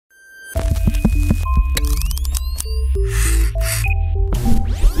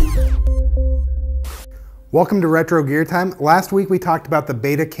Welcome to Retro Gear Time. Last week we talked about the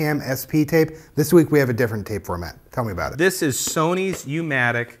Betacam SP tape. This week we have a different tape format. Tell me about it. This is Sony's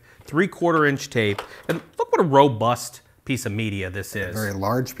U-matic 3/4 inch tape. And look what a robust piece of media this is. A very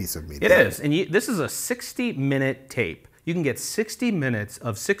large piece of media. It is. And this is a 60-minute tape. You can get 60 minutes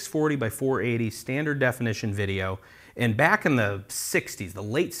of 640 by 480 standard definition video. And back in the 60s, the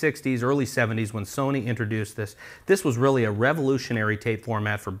late 60s, early 70s, when Sony introduced this, this was really a revolutionary tape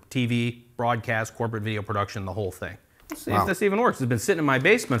format for TV, broadcast, corporate video production, the whole thing. Let's see if this even works. It's been sitting in my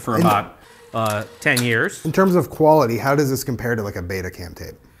basement for about 10 years. In terms of quality, how does this compare to like a Betacam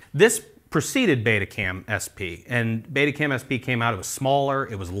tape? This preceded Betacam SP, and Betacam SP came out, it was smaller,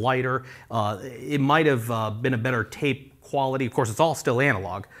 it was lighter, it might have been a better tape quality. Of course, it's all still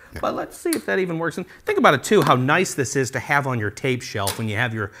analog, but let's see if that even works. And think about it too, how nice this is to have on your tape shelf when you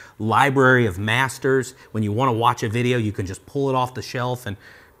have your library of masters. When you want to watch a video, you can just pull it off the shelf and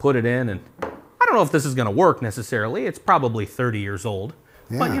put it in. And I don't know if this is going to work necessarily. It's probably 30 years old.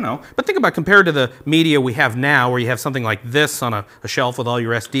 Yeah. But you know, but think about compared to the media we have now, where you have something like this on a shelf with all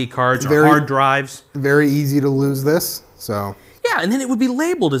your SD cards or hard drives. Very easy to lose this, so. Yeah, and then it would be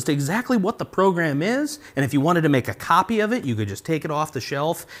labeled as to exactly what the program is, and if you wanted to make a copy of it, you could just take it off the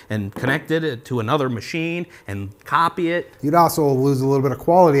shelf and connect it to another machine and copy it. You'd also lose a little bit of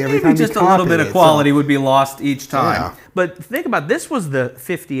quality every time you copy it. Just a little bit of quality would be lost each time. Yeah. But think about, this was the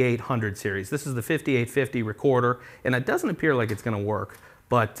 5800 series. This is the 5850 recorder, and it doesn't appear like it's going to work.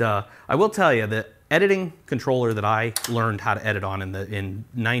 But I will tell you, the editing controller that I learned how to edit on in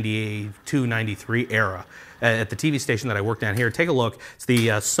 92, 93 era at the TV station that I worked down here, take a look. It's the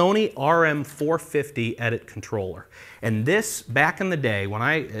Sony RM450 edit controller. And this, back in the day, when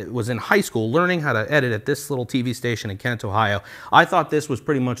I was in high school learning how to edit at this little TV station in Kent, Ohio, I thought this was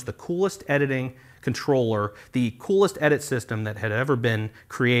pretty much the coolest editing controller, the coolest edit system that had ever been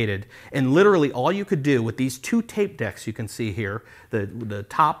created. And literally all you could do with these two tape decks you can see here, the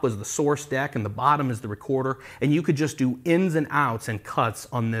top was the source deck and the bottom is the recorder, and you could just do ins and outs and cuts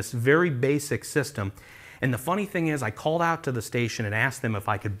on this very basic system. And the funny thing is, I called out to the station and asked them if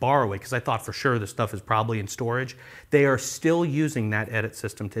I could borrow it, because I thought for sure this stuff is probably in storage. They are still using that edit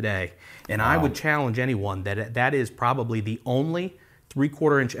system today. And I would challenge anyone that that is probably the only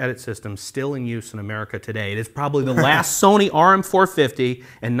 3/4 inch edit system still in use in America today. It is probably the last Sony RM450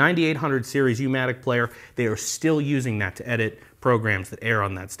 and 9800 series U-matic player. They are still using that to edit programs that air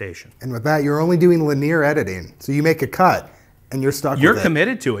on that station. And with that, you're only doing linear editing. So you make a cut and you're stuck with it. You're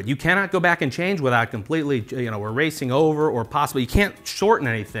committed to it. You cannot go back and change without completely, erasing over, or possibly, you can't shorten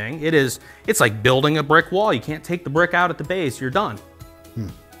anything. It's like building a brick wall. You can't take the brick out at the base, you're done.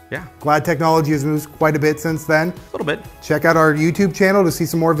 Yeah. Glad technology has moved quite a bit since then. A little bit. Check out our YouTube channel to see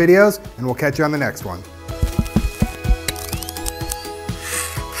some more videos, and we'll catch you on the next one.